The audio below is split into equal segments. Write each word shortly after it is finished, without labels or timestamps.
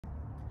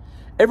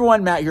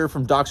Everyone, Matt here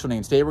from Docs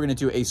Running. Today we're going to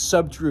do a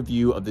sub-2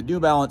 review of the New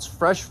Balance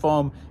Fresh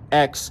Foam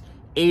X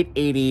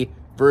 880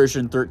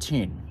 version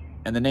 13.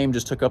 And the name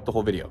just took up the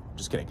whole video.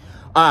 Just kidding.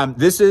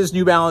 This is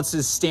New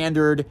Balance's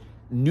standard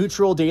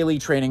neutral daily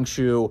training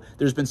shoe.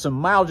 There's been some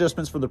mild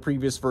adjustments from the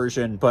previous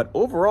version, but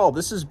overall,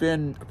 this has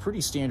been a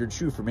pretty standard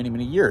shoe for many,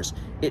 many years.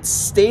 It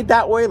stayed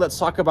that way. Let's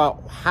talk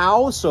about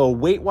how. So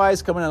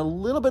weight-wise, coming in a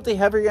little bit the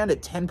heavier end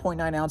at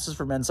 10.9 ounces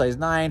for men's size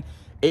 9,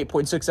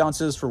 8.6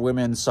 ounces for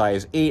women's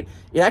size 8.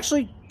 It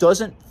actually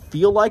doesn't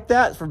feel like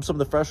that from some of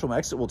the Fresh Foam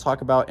X that we'll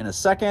talk about in a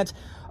second.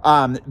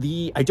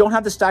 I don't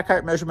have the stack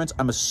height measurements.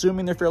 I'm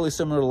assuming they're fairly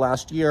similar to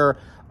last year.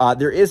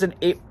 There is an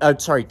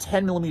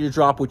 10 millimeter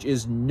drop, which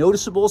is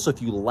noticeable. So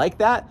if you like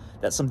that,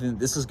 that's something that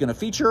this is going to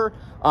feature.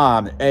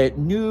 A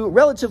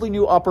relatively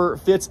new upper,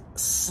 fits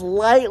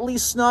slightly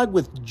snug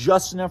with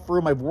just enough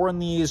room. I've worn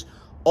these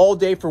all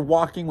day for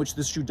walking, which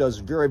this shoe does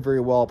very,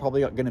 very well.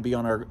 Probably going to be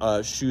on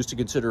our shoes to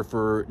consider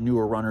for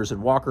newer runners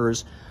and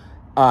walkers.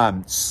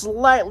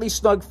 Slightly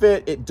snug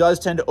fit. It does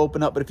tend to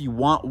open up, but if you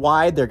want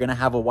wide, they're going to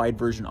have a wide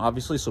version,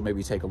 obviously, so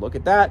maybe take a look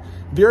at that.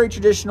 Very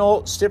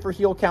traditional, stiffer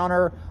heel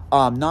counter,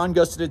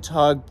 non-gusseted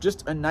tug,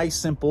 just a nice,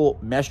 simple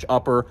mesh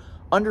upper.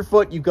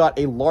 Underfoot, you've got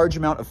a large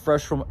amount of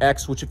Fresh Foam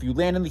X, which if you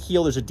land in the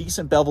heel, there's a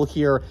decent bevel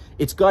here.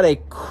 It's got a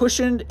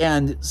cushioned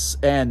and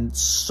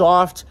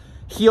soft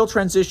heel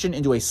transition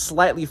into a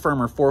slightly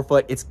firmer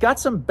forefoot. It's got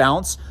some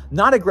bounce,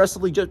 not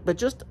aggressively, but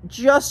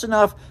just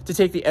enough to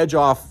take the edge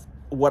off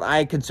what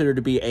I consider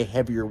to be a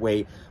heavier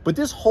weight. But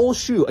this whole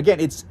shoe, again,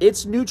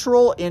 it's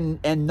neutral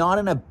and not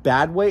in a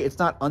bad way. It's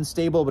not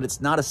unstable, but it's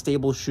not a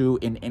stable shoe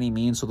in any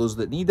means. So those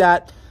that need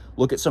that,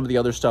 look at some of the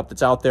other stuff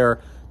that's out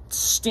there.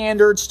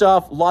 Standard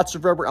stuff, lots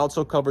of rubber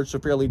outsole coverage, so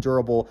fairly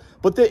durable.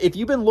 But if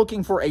you've been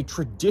looking for a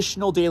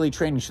traditional daily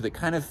training shoe that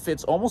kind of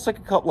fits almost like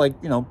a cup, like,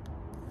 you know,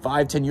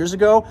 5-10 years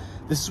ago,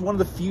 this is one of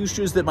the few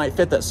shoes that might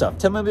fit that stuff.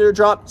 10 millimeter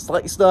drop,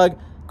 slightly snug,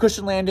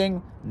 cushion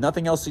landing,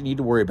 nothing else you need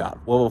to worry about.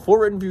 We'll have a full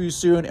written review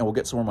soon, and we'll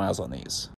get some more miles on these.